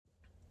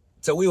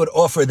So we would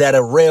offer that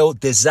a real,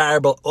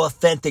 desirable,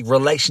 authentic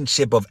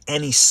relationship of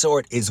any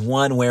sort is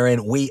one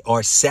wherein we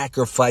are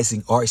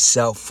sacrificing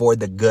ourselves for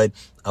the good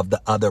of the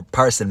other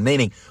person.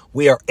 Meaning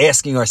we are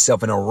asking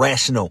ourselves in a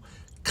rational,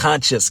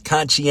 conscious,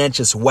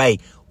 conscientious way,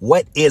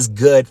 what is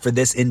good for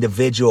this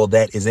individual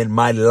that is in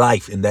my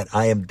life and that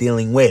I am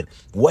dealing with?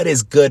 What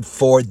is good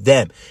for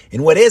them?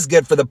 And what is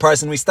good for the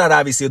person? We start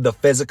obviously with the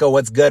physical.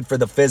 What's good for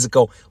the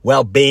physical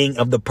well-being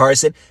of the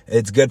person?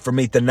 It's good for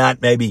me to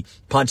not maybe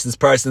punch this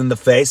person in the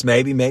face.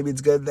 Maybe it's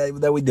good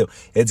that we do.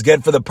 It's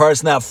good for the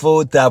person to have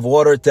food, to have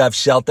water, to have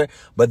shelter.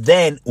 But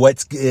then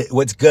what's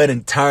good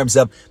in terms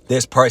of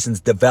this person's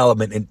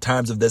development, in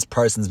terms of this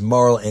person's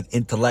moral and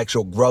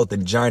intellectual growth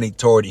and journey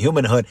toward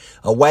humanhood,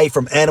 away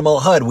from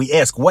animalhood? We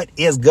ask, what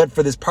is good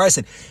for this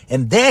person?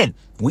 And then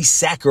we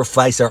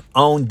sacrifice our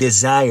own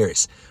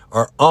desires,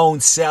 our own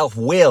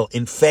self-will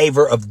in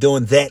favor of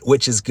doing that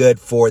which is good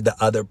for the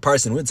other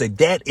person. We'd say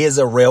that is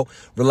a real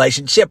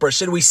relationship, or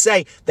should we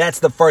say that's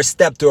the first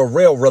step to a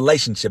real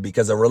relationship,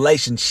 because a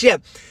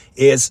relationship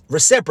is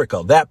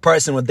reciprocal. That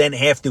person would then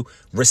have to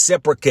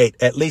reciprocate,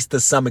 at least to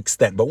some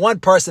extent. But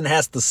one person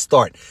has to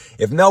start.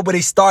 If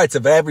nobody starts,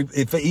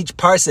 if each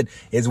person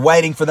is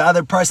waiting for the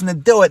other person to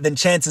do it, then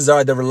chances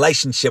are the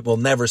relationship will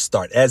never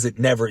start, as it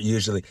never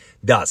usually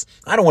does.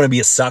 I don't want to be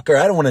a sucker.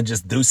 I don't want to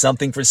just do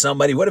something for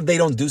somebody. What if they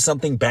don't do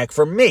something back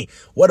for me?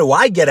 What do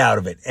I get out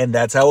of it? And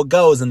that's how it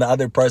goes. And the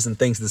other person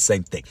thinks the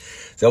same thing.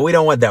 So we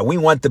don't want that. We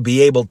want to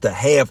be able to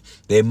have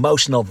the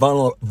emotional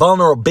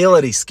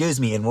vulnerability,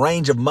 and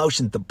range of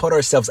motion to put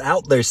ourselves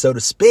out there, so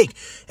to speak,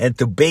 and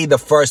to be the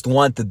first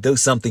one to do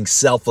something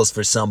selfless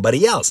for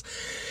somebody else.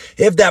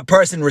 If that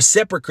person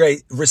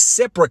reciprocate,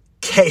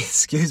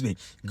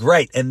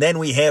 great. And then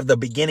we have the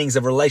beginnings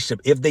of a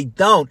relationship. If they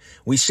don't,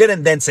 we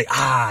shouldn't then say,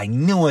 I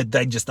knew it.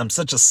 I'm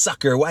such a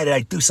sucker. Why did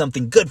I do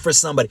something good for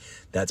somebody?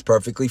 That's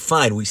perfectly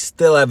fine. We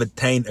still have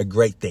attained a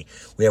great thing.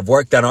 We have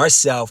worked on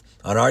ourselves,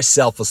 on our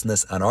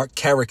selflessness, on our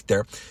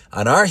character,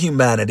 on our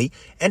humanity.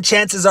 And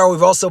chances are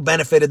we've also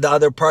benefited the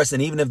other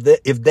person, even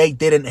if they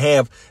didn't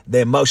have the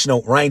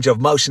emotional range of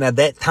motion at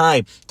that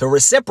time to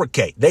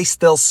reciprocate. They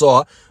still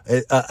saw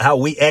how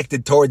we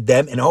acted toward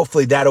them, and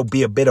hopefully that'll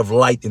be a bit of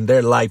light in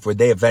their life where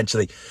they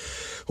eventually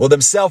will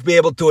themselves be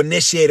able to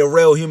initiate a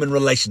real human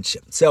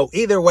relationship. So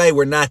either way,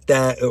 we're not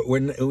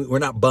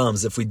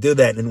bums if we do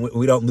that and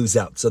we don't lose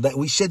out. So that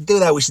we should do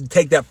that. We should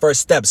take that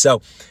first step.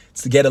 So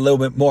it's to get a little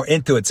bit more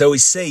into it. So we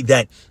say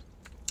that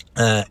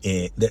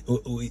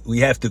we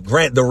have to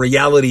grant the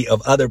reality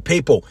of other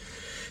people,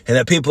 and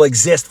that people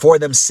exist for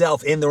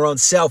themselves in their own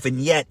self,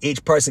 and yet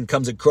each person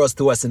comes across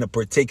to us in a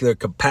particular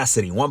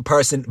capacity. One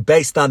person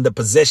based on the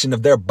position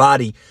of their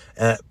body,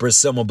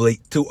 presumably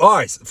to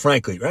ours,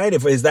 frankly, right?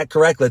 Is that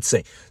correct? Let's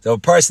see. So a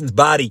person's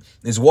body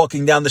is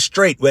walking down the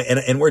street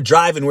and we're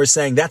driving, we're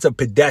saying that's a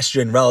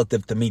pedestrian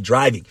relative to me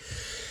driving.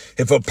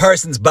 If a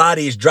person's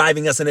body is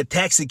driving us in a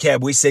taxi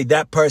cab, we say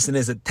that person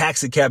is a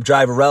taxi cab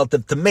driver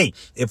relative to me.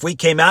 If we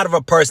came out of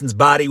a person's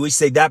body, we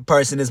say that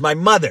person is my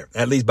mother,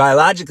 at least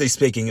biologically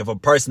speaking. If a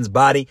person's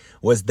body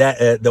was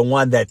that the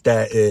one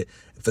that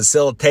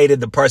facilitated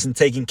the person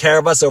taking care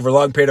of us over a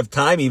long period of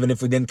time, even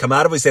if we didn't come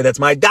out of it, we say that's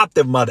my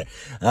adoptive mother.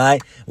 All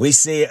right. We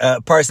see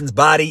a person's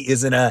body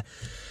is in a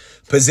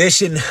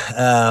position,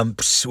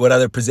 what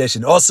other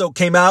position also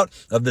came out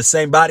of the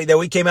same body that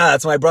we came out?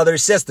 That's my brother or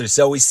sister.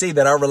 So we see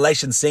that our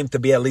relations seem to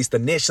be at least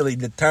initially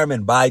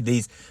determined by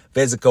these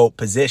physical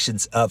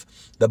positions of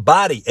the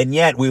body. And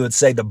yet we would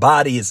say the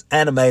body is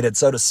animated,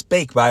 so to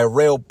speak, by a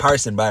real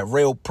person, by a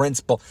real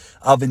principle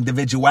of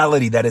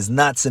individuality that is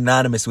not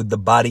synonymous with the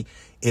body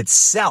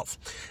itself.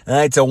 All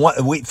right.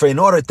 So in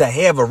order to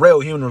have a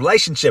real human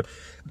relationship,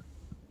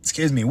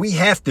 we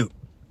have to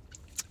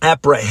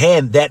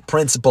apprehend that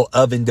principle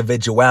of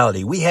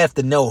individuality. We have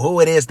to know who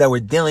it is that we're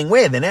dealing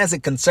with. And as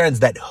it concerns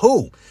that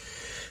who,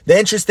 the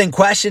interesting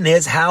question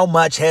is, how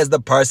much has the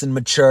person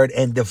matured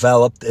and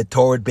developed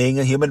toward being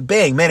a human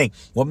being? Meaning,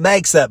 what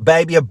makes a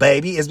baby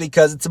is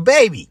because it's a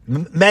baby,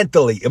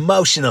 mentally,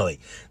 emotionally.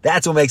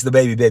 That's what makes the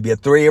baby. A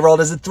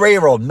 3-year-old is a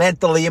 3-year-old,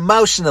 mentally,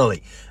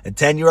 emotionally. A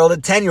 10-year-old, a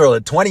 10-year-old,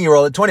 a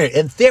 20-year-old, a 20-year-old,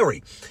 in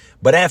theory.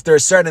 But after a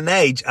certain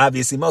age,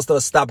 obviously, most of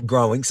us stop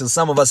growing. So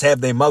some of us have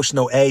the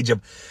emotional age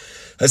of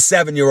a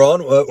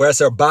 7-year-old, whereas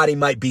our body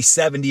might be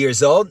 70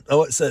 years old.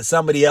 So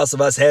somebody else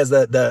of us has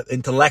the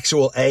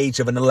intellectual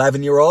age of an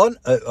 11-year-old.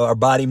 Our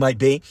body might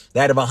be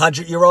that of a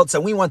 100-year-old. So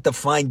we want to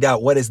find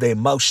out what is the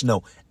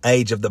emotional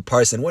age of the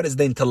person. What is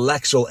the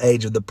intellectual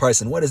age of the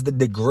person? What is the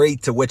degree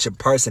to which a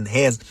person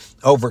has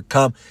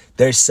overcome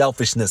their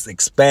selfishness,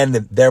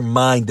 expanded their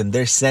mind and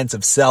their sense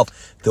of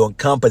self to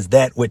encompass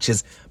that which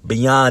is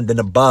beyond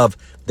and above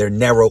their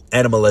narrow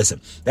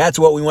animalism. That's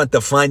what we want to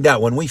find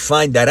out. When we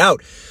find that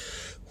out,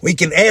 we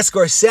can ask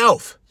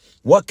ourselves,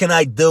 what can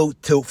I do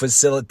to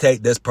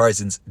facilitate this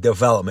person's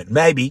development?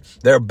 Maybe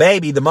they're a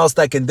baby. The most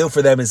I can do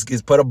for them is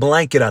put a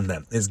blanket on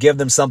them, is give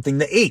them something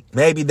to eat.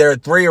 Maybe they're a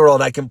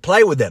 3-year-old. I can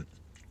play with them.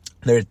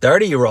 They're a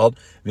 30-year-old.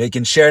 Maybe I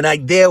can share an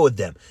idea with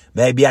them.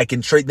 Maybe I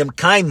can treat them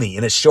kindly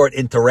in a short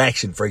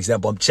interaction. For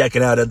example, I'm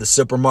checking out at the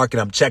supermarket,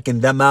 I'm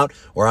checking them out,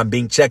 or I'm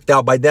being checked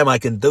out by them. I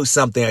can do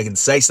something. I can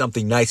say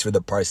something nice for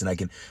the person. I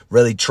can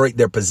really treat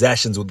their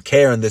possessions with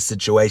care in this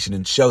situation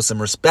and show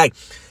some respect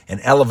and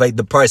elevate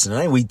the person.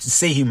 Right? We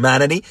see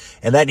humanity,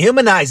 and that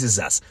humanizes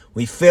us.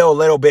 We feel a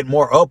little bit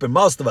more open.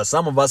 Most of us,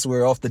 some of us,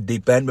 we're off the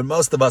deep end, but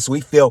most of us, we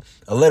feel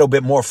a little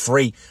bit more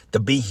free to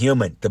be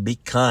human, to be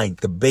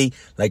kind, to be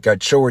like our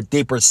truer,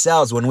 deeper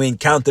selves when we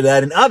encounter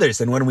that in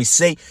others. And when we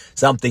see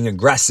something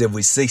aggressive,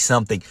 we see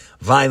something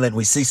violent,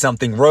 we see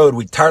something rude,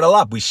 we turtle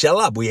up, we shell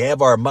up. We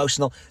have our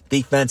emotional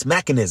defense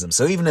mechanism.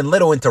 So even in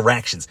little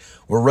interactions,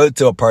 we're rude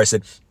to a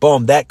person,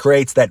 boom, that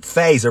creates that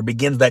phase or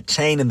begins that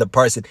chain in the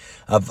person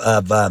of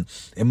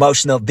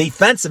emotional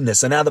defensiveness.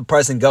 So now the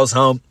person goes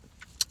home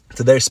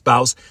to their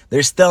spouse.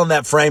 They're still in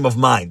that frame of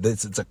mind.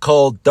 It's a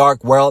cold,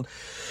 dark world.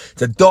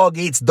 It's a dog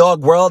eats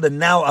dog world. And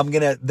now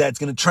that's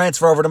gonna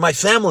transfer over to my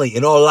family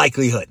in all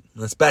likelihood,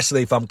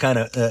 especially if I'm kind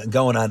of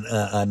going on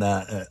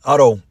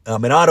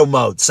auto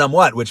mode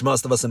somewhat, which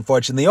most of us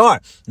unfortunately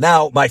are.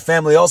 Now my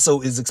family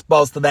also is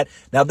exposed to that.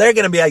 Now they're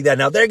going to be like that.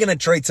 Now they're going to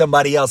treat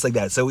somebody else like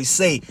that. So we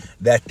see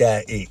that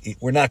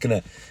we're not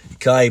going to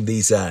claim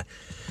these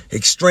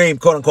extreme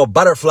quote-unquote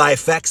butterfly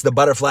effects. The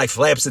butterfly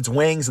flaps its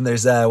wings and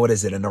there's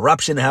an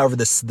eruption, however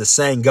the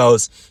saying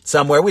goes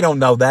somewhere. We don't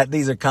know that.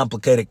 These are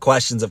complicated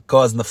questions of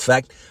cause and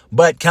effect,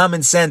 but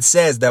common sense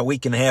says that we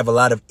can have a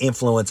lot of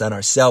influence on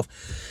ourselves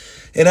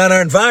and on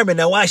our environment.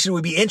 Now, why should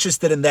we be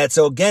interested in that?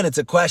 So again, it's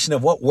a question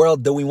of what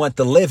world do we want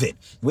to live in?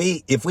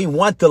 If we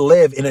want to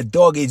live in a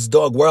dog eats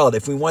dog world,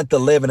 if we want to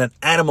live in an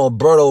animal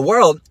brutal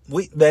world,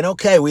 then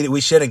okay, we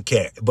shouldn't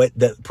care. But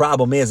the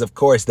problem is, of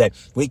course, that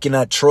we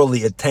cannot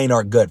truly attain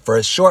our good. For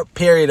a short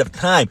period of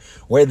time,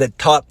 we're the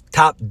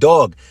top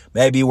dog.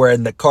 Maybe we're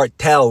in the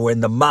cartel, we're in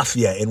the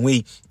mafia, and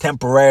we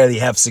temporarily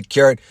have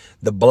secured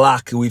the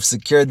block. We've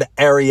secured the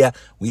area.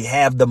 We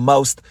have the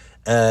most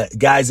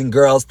guys and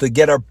girls to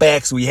get our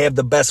backs. We have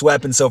the best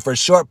weapons. So for a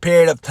short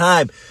period of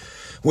time,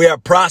 we are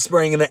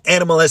prospering in an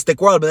animalistic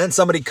world, but then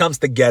somebody comes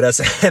to get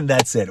us and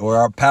that's it, or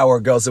our power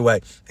goes away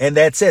and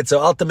that's it.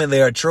 So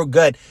ultimately our true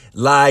good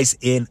lies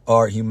in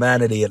our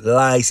humanity. It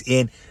lies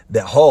in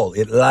the whole.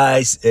 It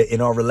lies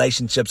in our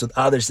relationships with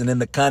others and in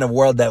the kind of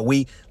world that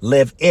we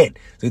live in.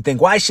 So you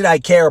think, why should I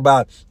care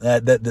about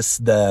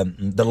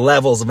the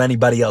levels of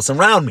anybody else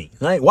around me?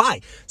 Right?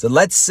 Why? So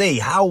let's see.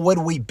 How would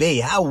we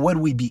be? How would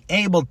we be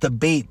able to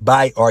be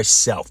by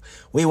ourselves?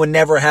 We would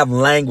never have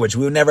language.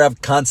 We would never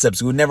have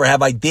concepts. We would never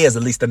have ideas,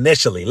 at least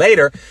initially.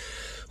 Later,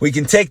 we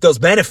can take those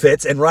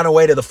benefits and run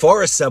away to the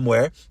forest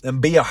somewhere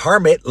and be a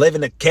hermit, live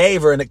in a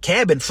cave or in a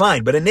cabin,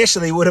 fine. But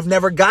initially, we would have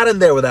never gotten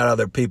there without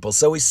other people.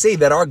 So we see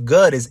that our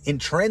good is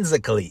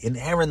intrinsically,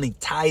 inherently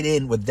tied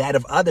in with that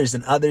of others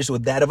and others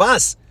with that of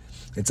us.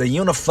 It's a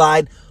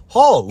unified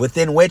whole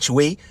within which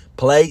we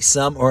play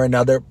some or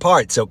another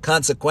part. So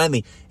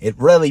consequently, it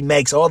really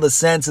makes all the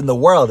sense in the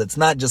world. It's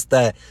not just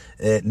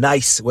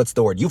nice,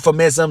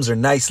 euphemisms or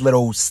nice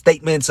little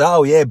statements.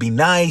 Oh yeah, be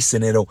nice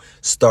and it'll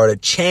start a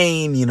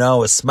chain,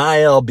 a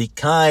smile, be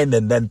kind,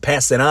 and then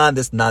pass it on.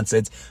 This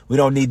nonsense. We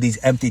don't need these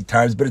empty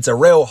terms, but it's a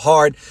real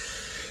hard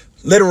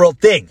literal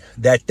thing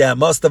that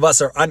most of us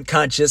are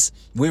unconscious.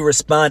 We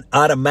respond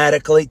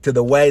automatically to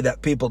the way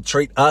that people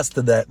treat us,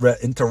 to the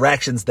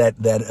interactions that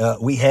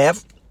we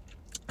have.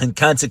 And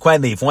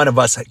consequently, if one of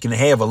us can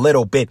have a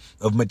little bit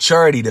of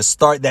maturity to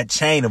start that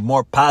chain of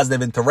more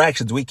positive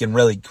interactions, we can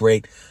really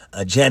create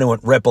a genuine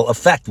ripple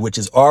effect, which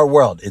is our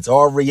world. It's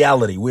our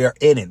reality. We are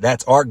in it.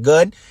 That's our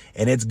good,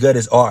 and its good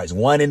is ours.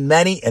 One in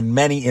many and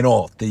many in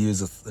all, to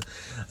use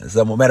a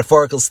somewhat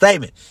metaphorical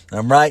statement.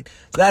 All right?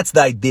 So that's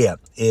the idea.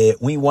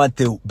 We want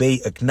to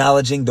be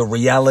acknowledging the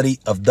reality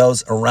of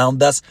those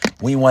around us.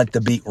 We want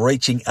to be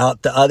reaching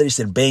out to others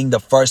and being the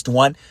first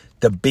one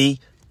to be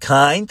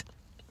kind.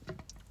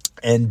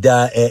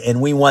 And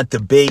we want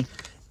to be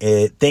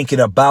thinking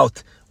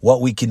about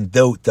what we can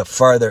do to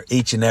further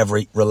each and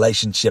every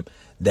relationship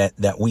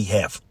that we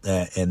have,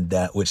 and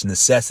which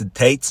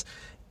necessitates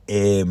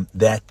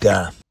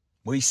that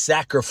we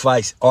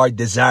sacrifice our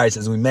desires,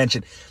 as we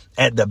mentioned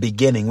at the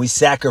beginning. We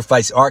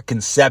sacrifice our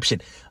conception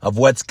of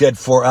what's good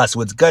for us.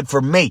 What's good for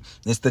me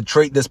is to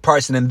treat this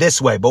person in this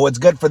way, but what's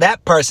good for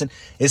that person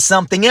is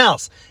something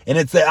else. And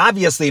it's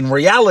obviously, in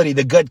reality,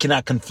 the good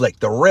cannot conflict.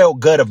 The real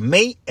good of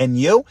me and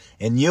you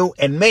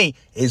and me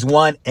is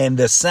one and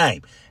the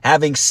same.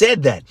 Having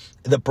said that,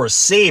 the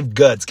perceived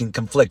goods can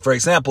conflict. For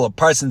example, a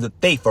person's a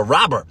thief, a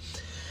robber.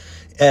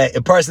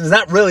 A person is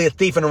not really a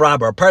thief and a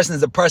robber. A person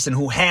is a person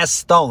who has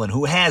stolen,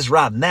 who has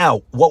robbed.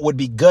 Now, what would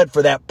be good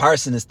for that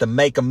person is to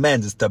make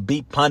amends, is to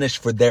be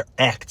punished for their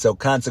act. So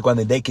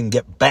consequently, they can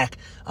get back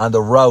on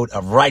the road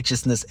of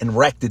righteousness and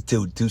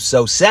rectitude, to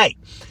so say.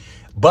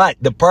 But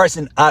the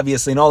person,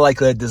 obviously, in all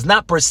likelihood, does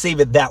not perceive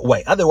it that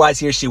way. Otherwise,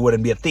 he or she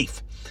wouldn't be a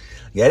thief.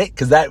 Get it?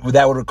 Because that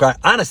would require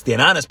honesty.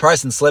 An honest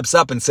person slips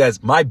up and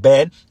says, my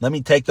bad, let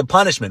me take the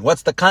punishment.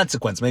 What's the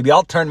consequence? Maybe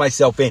I'll turn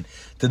myself in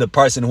to the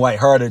person who I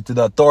hurt, or to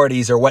the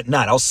authorities or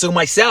whatnot. I'll sue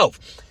myself.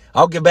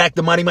 I'll give back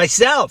the money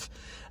myself.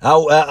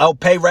 I'll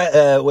pay,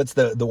 what's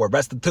the word,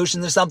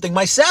 restitution or something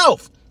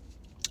myself.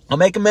 I'll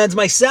make amends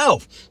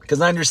myself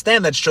because I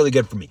understand that's truly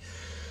good for me.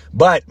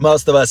 But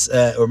most of us,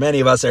 or many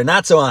of us, are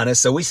not so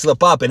honest, so we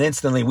slip up and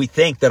instantly we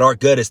think that our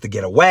good is to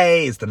get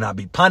away, is to not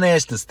be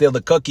punished, to steal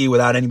the cookie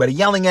without anybody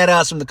yelling at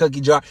us from the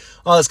cookie jar,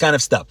 all this kind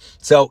of stuff.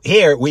 So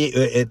here,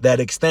 that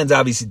extends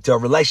obviously to our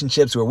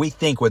relationships where we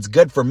think what's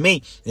good for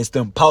me is to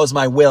impose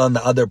my will on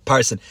the other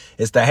person,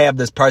 is to have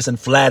this person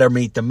flatter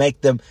me, to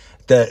make them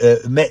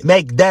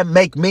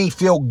make me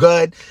feel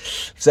good.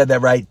 Said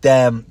that right.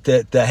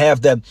 To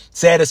have them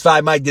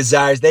satisfy my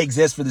desires. They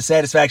exist for the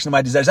satisfaction of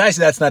my desires.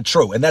 Actually, that's not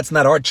true. And that's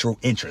not our true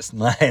interest.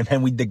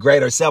 And we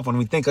degrade ourselves when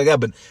we think like that,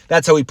 but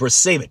that's how we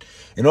perceive it.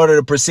 In order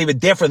to perceive it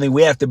differently,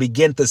 we have to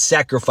begin to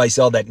sacrifice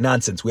all that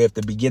nonsense. We have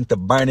to begin to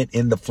burn it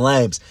in the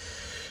flames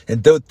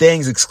and do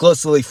things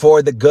exclusively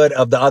for the good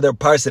of the other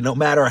person, no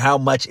matter how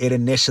much it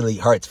initially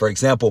hurts. For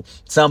example,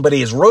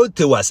 somebody is rude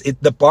to us.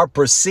 Our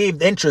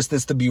perceived interest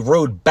is to be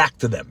rude back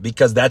to them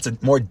because that's a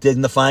more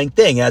dignifying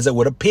thing, as it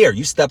would appear.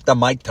 You stepped on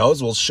my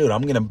toes. Well, shoot,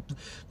 I'm going to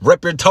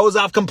rip your toes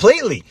off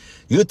completely.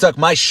 You took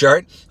my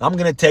shirt. I'm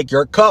going to take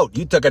your coat.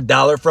 You took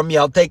 $1 from me.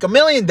 I'll take $1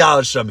 million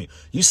from you.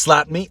 You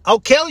slapped me.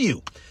 I'll kill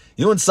you.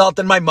 You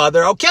insulted my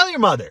mother. I'll kill your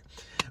mother.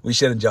 We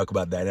shouldn't joke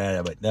about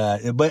that.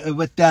 But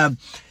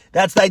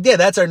that's the idea.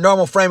 That's our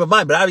normal frame of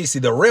mind. But obviously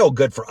the real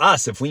good for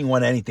us, if we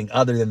want anything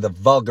other than the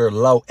vulgar,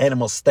 low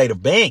animal state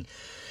of being,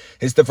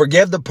 is to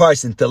forgive the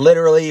person, to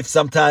literally,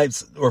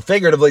 sometimes, or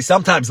figuratively,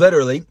 sometimes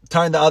literally,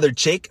 turn the other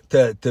cheek,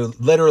 to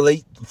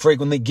literally,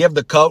 frequently give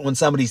the coat when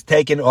somebody's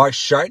taken our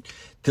shirt,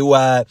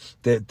 to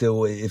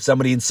if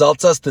somebody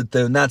insults us,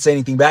 to not say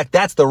anything back.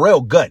 That's the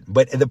real good.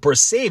 But the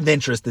perceived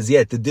interest is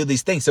yet to do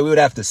these things. So we would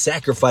have to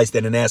sacrifice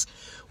that and ask,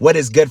 what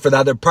is good for the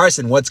other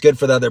person? What's good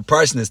for the other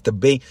person is to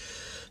be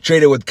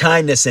treated with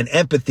kindness and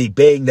empathy,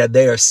 being that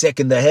they are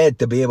sick in the head,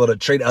 to be able to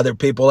treat other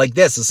people like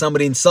this. So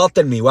somebody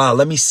insulted me. Wow,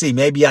 let me see.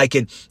 Maybe I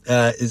can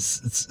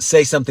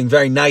say something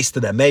very nice to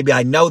them. Maybe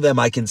I know them.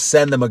 I can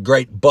send them a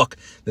great book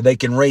that they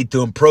can read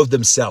to improve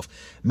themselves.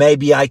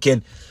 Maybe I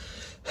can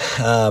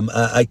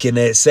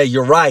say,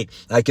 you're right.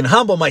 I can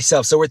humble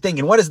myself. So we're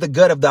thinking, what is the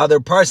good of the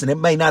other person? It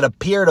may not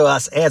appear to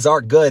us as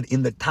our good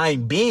in the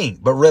time being,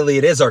 but really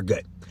it is our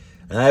good.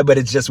 But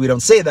it's just we don't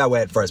see it that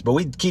way at first. But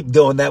we keep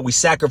doing that. We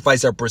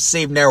sacrifice our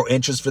perceived narrow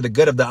interest for the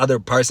good of the other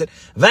person.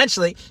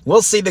 Eventually,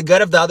 we'll see the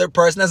good of the other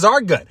person as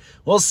our good.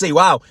 We'll see,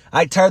 wow,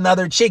 I turned the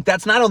other cheek.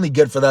 That's not only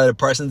good for the other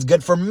person, it's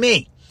good for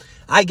me.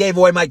 I gave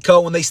away my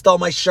coat when they stole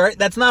my shirt.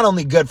 That's not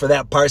only good for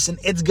that person,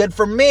 it's good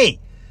for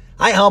me.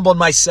 I humbled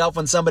myself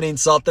when somebody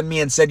insulted me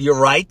and said, you're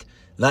right.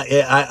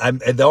 I'm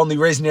the only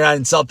reason you're not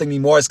insulting me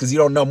more is because you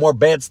don't know more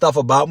bad stuff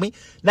about me.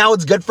 Now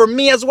it's good for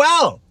me as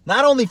well.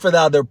 Not only for the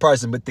other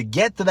person, but to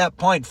get to that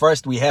point,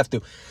 first we have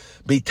to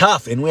be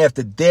tough and we have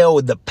to deal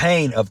with the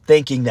pain of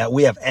thinking that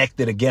we have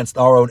acted against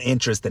our own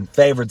interest and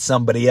favored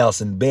somebody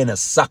else and been a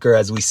sucker,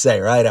 as we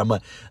say, right?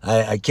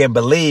 I can't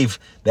believe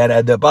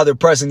that the other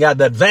person got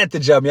the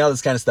advantage of me, all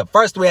this kind of stuff.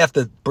 First, we have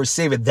to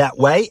perceive it that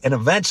way, and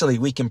eventually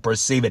we can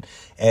perceive it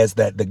as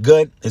that the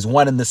good is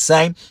one and the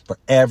same for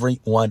every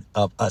one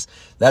of us.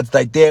 That's the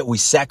idea. We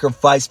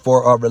sacrifice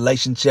for our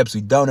relationships.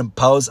 We don't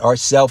impose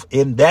ourselves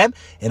in them,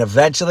 and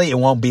eventually it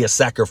won't be a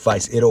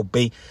sacrifice. It'll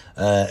be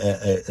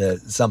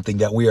something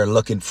that we are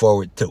looking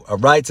forward to. All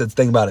right, so let's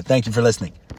think about it. Thank you for listening.